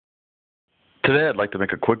Today I'd like to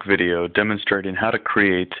make a quick video demonstrating how to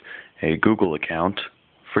create a Google account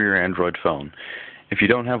for your Android phone. If you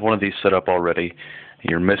don't have one of these set up already,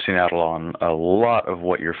 you're missing out on a lot of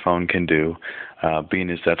what your phone can do,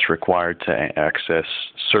 being as that's required to access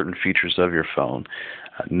certain features of your phone,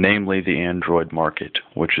 namely the Android market,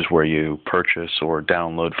 which is where you purchase or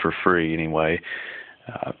download for free anyway,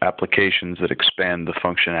 applications that expand the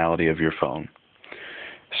functionality of your phone.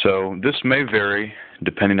 So this may vary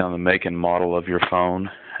depending on the make and model of your phone,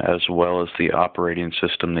 as well as the operating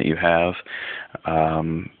system that you have,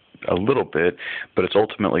 a little bit, but it's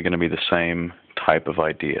ultimately going to be the same type of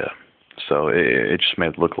idea. So it just may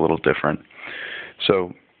look a little different.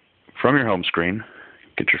 So from your home screen,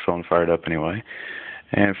 get your phone fired up anyway,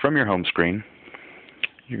 and from your home screen,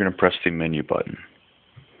 you're going to press the menu button.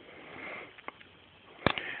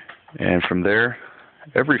 And from there,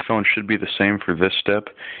 every phone should be the same for this step.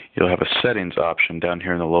 You'll have a settings option down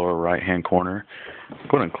here in the lower right hand corner.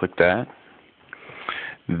 Go ahead and click that.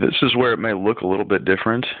 This is where it may look a little bit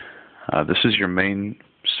different. This is your main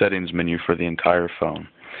settings menu for the entire phone.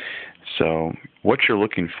 So what you're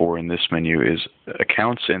looking for in this menu is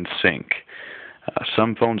accounts and sync.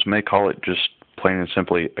 Some phones may call it just plain and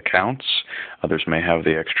simply accounts. Others may have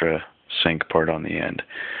the extra sync part on the end.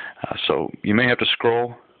 So you may have to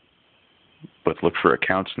scroll, but look for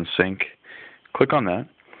accounts and sync. Click on that.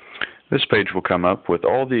 This page will come up with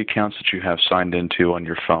all the accounts that you have signed into on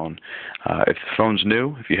your phone. If the phone's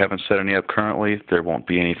new, if you haven't set any up currently, there won't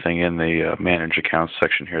be anything in the Manage Accounts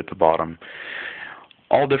section here at the bottom.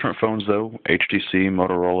 All different phones though, HTC,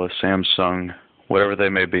 Motorola, Samsung, whatever they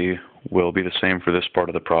may be, will be the same for this part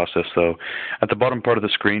of the process though. At the bottom part of the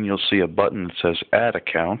screen, you'll see a button that says Add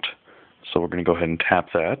Account. So we're going to go ahead and tap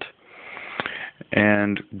that.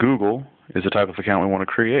 And Google is the type of account we want to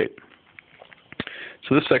create.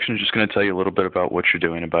 So this section is just going to tell you a little bit about what you're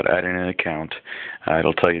doing about adding an account.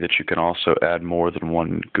 It'll tell you that you can also add more than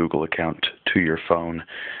one Google account to your phone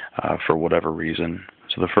for whatever reason.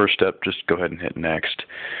 So the first step, just go ahead and hit Next.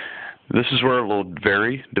 This is where it will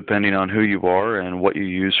vary depending on who you are and what you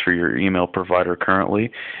use for your email provider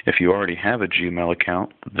currently. If you already have a Gmail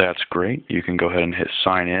account, that's great. You can go ahead and hit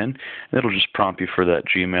Sign In, and it'll just prompt you for that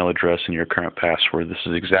Gmail address and your current password. This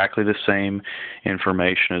is exactly the same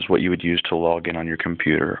information as what you would use to log in on your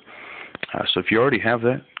computer. So if you already have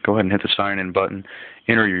that, go ahead and hit the Sign In button,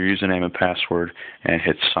 enter your username and password, and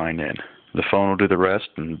hit Sign In. The phone will do the rest,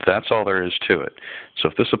 and that's all there is to it. So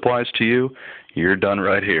if this applies to you, you're done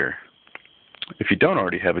right here. If you don't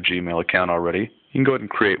already have a Gmail account already, you can go ahead and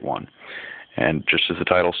create one. And just as the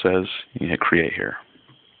title says, you hit Create here.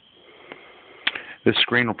 This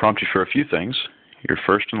screen will prompt you for a few things, your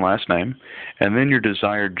first and last name, and then your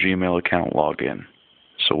desired Gmail account login.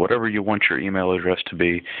 So whatever you want your email address to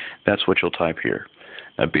be, that's what you'll type here.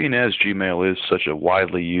 Now, being as Gmail is such a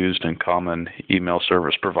widely used and common email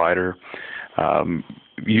service provider,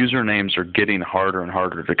 usernames are getting harder and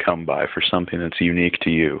harder to come by for something that's unique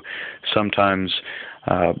to you. Sometimes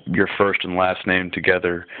your first and last name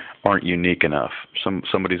together aren't unique enough.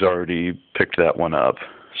 Somebody's already picked that one up.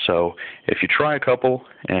 So if you try a couple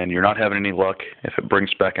and you're not having any luck, if it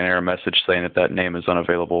brings back an error message saying that that name is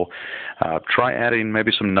unavailable, try adding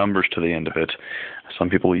maybe some numbers to the end of it. Some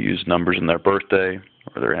people use numbers in their birthday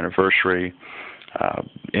or their anniversary.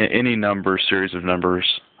 Any number, series of numbers,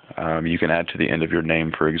 you can add to the end of your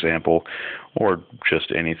name, for example, or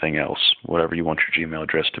just anything else, whatever you want your Gmail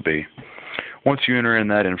address to be. Once you enter in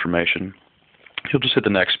that information, you'll just hit the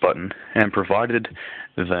Next button, and provided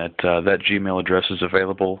that that Gmail address is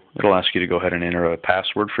available, it'll ask you to go ahead and enter a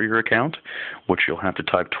password for your account, which you'll have to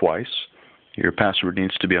type twice. Your password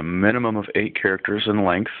needs to be a minimum of 8 characters in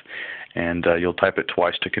length, and you'll type it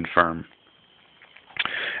twice to confirm.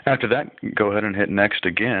 After that, go ahead and hit Next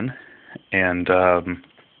again, and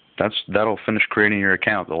that'll finish creating your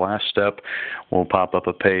account. The last step will pop up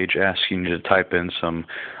a page asking you to type in some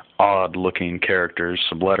odd-looking characters,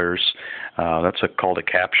 some letters. That's called a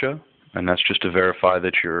CAPTCHA, and that's just to verify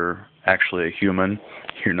that you're actually a human.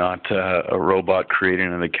 You're not a robot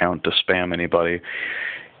creating an account to spam anybody.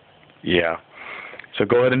 Yeah. So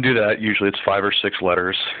go ahead and do that. Usually it's 5 or 6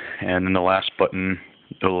 letters, and then the last button,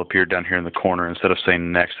 it'll appear down here in the corner. Instead of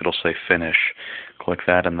saying Next, it'll say Finish. Click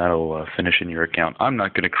that, and that'll finish in your account. I'm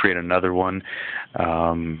not going to create another one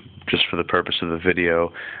just for the purpose of the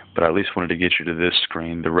video, but I at least wanted to get you to this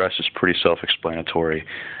screen. The rest is pretty self-explanatory.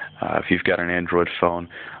 If you've got an Android phone,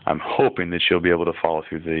 I'm hoping that you'll be able to follow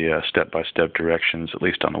through the step-by-step directions, at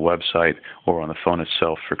least on the website or on the phone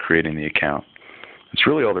itself, for creating the account. That's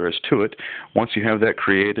really all there is to it. Once you have that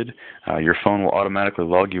created, your phone will automatically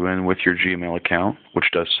log you in with your Gmail account, which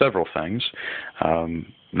does several things.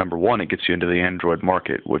 number one, it gets you into the Android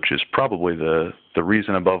market, which is probably the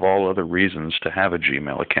reason above all other reasons to have a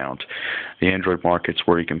Gmail account. The Android market's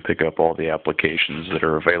where you can pick up all the applications that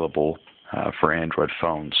are available for Android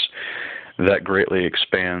phones. That greatly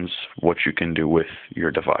expands what you can do with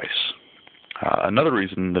your device. Another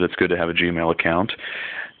reason that it's good to have a Gmail account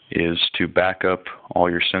is to back up all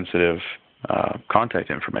your sensitive contact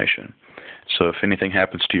information. So if anything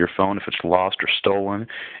happens to your phone, if it's lost or stolen,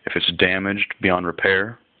 if it's damaged beyond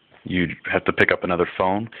repair, you have to pick up another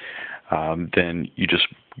phone, then you just,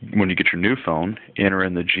 when you get your new phone, enter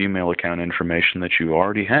in the Gmail account information that you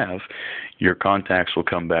already have. Your contacts will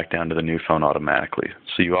come back down to the new phone automatically.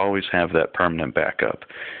 So you always have that permanent backup.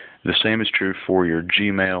 The same is true for your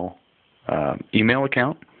Gmail email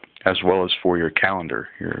account, as well as for your calendar.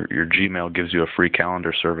 Your Gmail gives you a free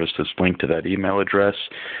calendar service that's linked to that email address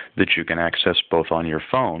that you can access both on your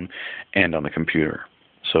phone and on the computer.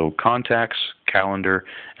 So contacts, calendar,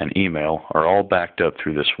 and email are all backed up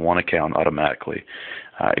through this one account automatically.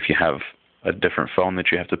 If you have a different phone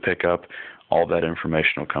that you have to pick up, all that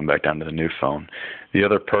information will come back down to the new phone. The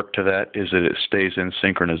other perk to that is that it stays in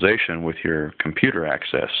synchronization with your computer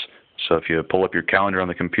access. So if you pull up your calendar on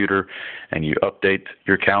the computer and you update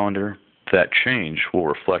your calendar, that change will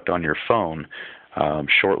reflect on your phone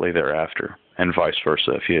shortly thereafter, and vice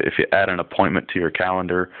versa. If you add an appointment to your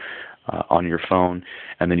calendar on your phone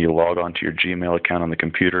and then you log on to your Gmail account on the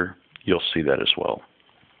computer, you'll see that as well.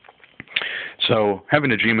 So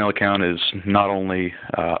having a Gmail account is not only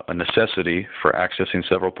a necessity for accessing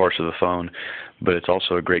several parts of the phone, but it's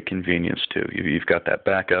also a great convenience too. You've got that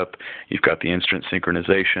backup, you've got the instant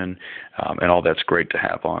synchronization, and all that's great to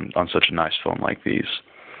have on such a nice phone like these.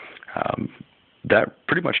 That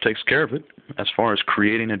pretty much takes care of it as far as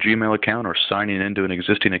creating a Gmail account or signing into an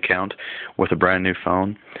existing account with a brand new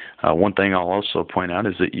phone. One thing I'll also point out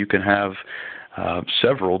is that you can have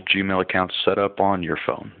several Gmail accounts set up on your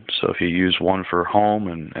phone. So if you use one for home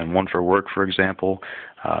and one for work, for example,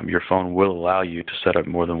 your phone will allow you to set up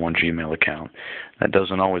more than one Gmail account. That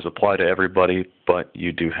doesn't always apply to everybody, but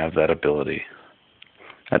you do have that ability.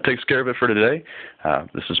 That takes care of it for today.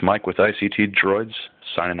 This is Mike with ICT Droids,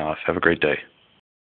 signing off. Have a great day.